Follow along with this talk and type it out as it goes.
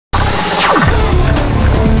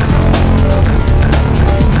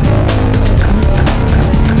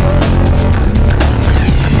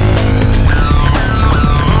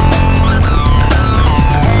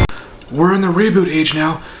reboot age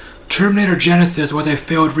now. Terminator Genesis was a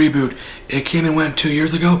failed reboot. It came and went 2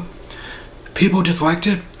 years ago. People disliked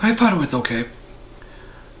it. I thought it was okay.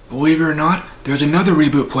 Believe it or not, there's another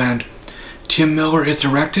reboot planned. Tim Miller is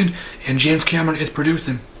directing and James Cameron is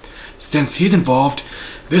producing. Since he's involved,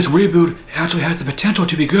 this reboot actually has the potential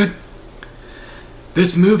to be good.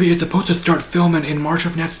 This movie is supposed to start filming in March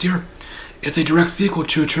of next year. It's a direct sequel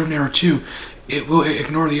to Terminator 2. It will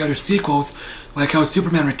ignore the other sequels, like how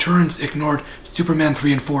Superman Returns ignored Superman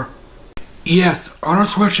 3 and 4. Yes, Arnold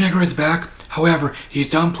Schwarzenegger is back. However, he's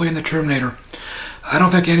done playing the Terminator. I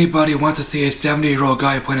don't think anybody wants to see a 70-year-old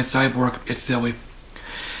guy playing a cyborg. It's silly.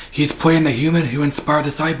 He's playing the human who inspired the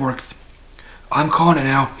cyborgs. I'm calling it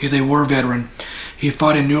now. He's a war veteran. He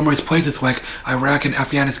fought in numerous places like Iraq and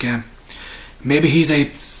Afghanistan. Maybe he's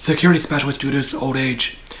a security specialist due to his old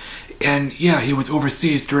age. And yeah, he was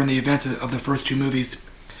overseas during the events of the first two movies.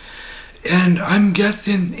 And I'm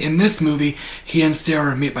guessing in this movie, he and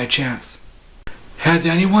Sarah meet by chance. Has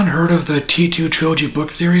anyone heard of the T2 trilogy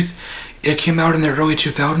book series? It came out in the early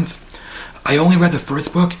 2000s. I only read the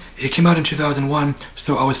first book. It came out in 2001,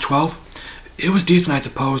 so I was 12. It was decent, I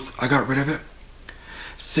suppose. I got rid of it.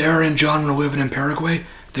 Sarah and John were living in Paraguay.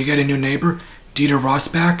 They get a new neighbor, Dieter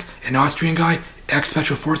Rosbach, an Austrian guy,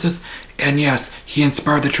 ex-Special Forces, and yes, he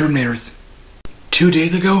inspired the Terminators. 2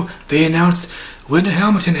 days ago, they announced Linda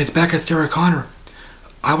Hamilton is back as Sarah Connor.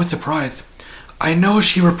 I was surprised. I know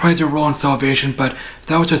she reprised her role in Salvation, but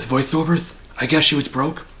that was just voiceovers. I guess she was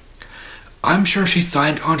broke. I'm sure she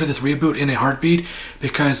signed onto this reboot in a heartbeat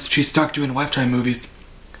because she's stuck doing Lifetime movies.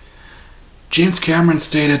 James Cameron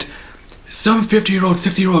stated, "Some 50-year-old,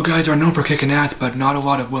 60-year-old guys are known for kicking ass, but not a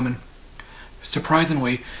lot of women."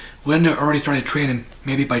 Surprisingly, Linda already started training,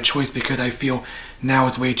 maybe by choice because I feel now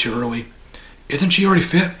is way too early. Isn't she already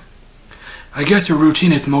fit? I guess her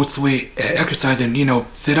routine is mostly exercising,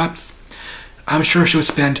 sit-ups. I'm sure she'll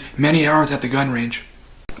spend many hours at the gun range.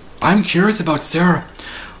 I'm curious about Sarah.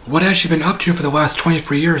 What has she been up to for the last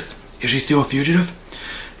 23 years? Is she still a fugitive?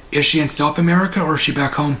 Is she in South America or is she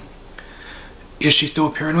back home? Is she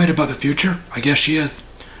still paranoid about the future? I guess she is.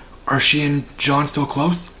 Are she and John still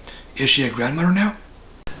close? Is she a grandmother now?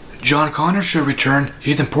 John Connor should return.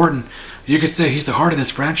 He's important. You could say he's the heart of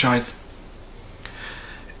this franchise.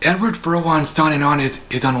 Edward Furlong signing on is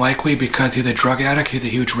unlikely because he's a drug addict. He's a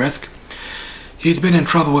huge risk. He's been in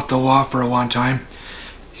trouble with the law for a long time.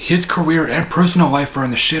 His career and personal life are in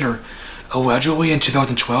the shitter. Allegedly in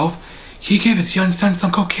 2012, he gave his young son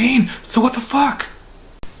some cocaine, so what the fuck?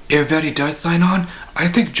 If Eddie does sign on, I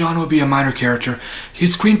think John will be a minor character.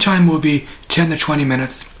 His screen time will be 10 to 20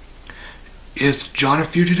 minutes. Is John a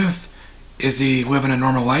fugitive? Is he living a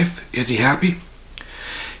normal life? Is he happy?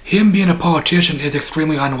 Him being a politician is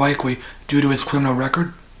extremely unlikely due to his criminal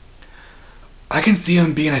record. I can see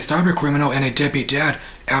him being a cyber criminal and a deadbeat dad.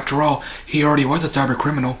 After all, he already was a cyber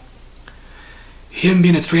criminal. Him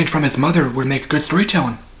being estranged from his mother would make good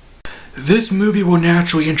storytelling. This movie will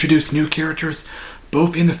naturally introduce new characters,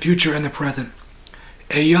 both in the future and the present.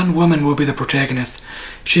 A young woman will be the protagonist.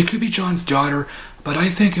 She could be John's daughter, but I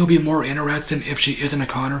think it'll be more interesting if she isn't a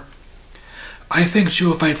Connor. I think she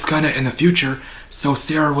will fight Skynet in the future, so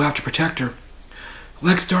Sarah will have to protect her.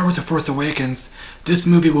 Like Star Wars The Force Awakens, this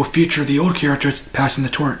movie will feature the old characters passing the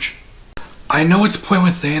torch. I know it's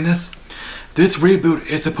pointless saying this. This reboot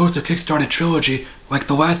is supposed to kickstart a trilogy like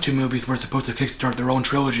the last two movies were supposed to kickstart their own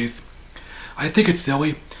trilogies. I think it's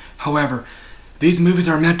silly. However, these movies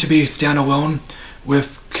are meant to be standalone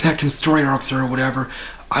with connecting story arcs or whatever.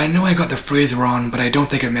 I know I got the phrase wrong, but I don't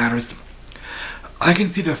think it matters. I can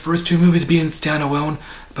see the first two movies being standalone,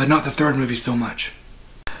 but not the third movie so much.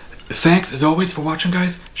 Thanks as always for watching,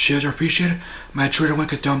 guys. Shares are appreciated. My Twitter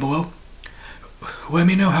link is down below. Let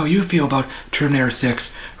me know how you feel about Terminator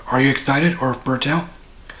 6. Are you excited or burnt out?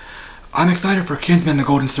 I'm excited for Kingsman: The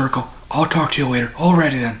Golden Circle. I'll talk to you later.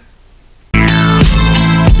 Alrighty then.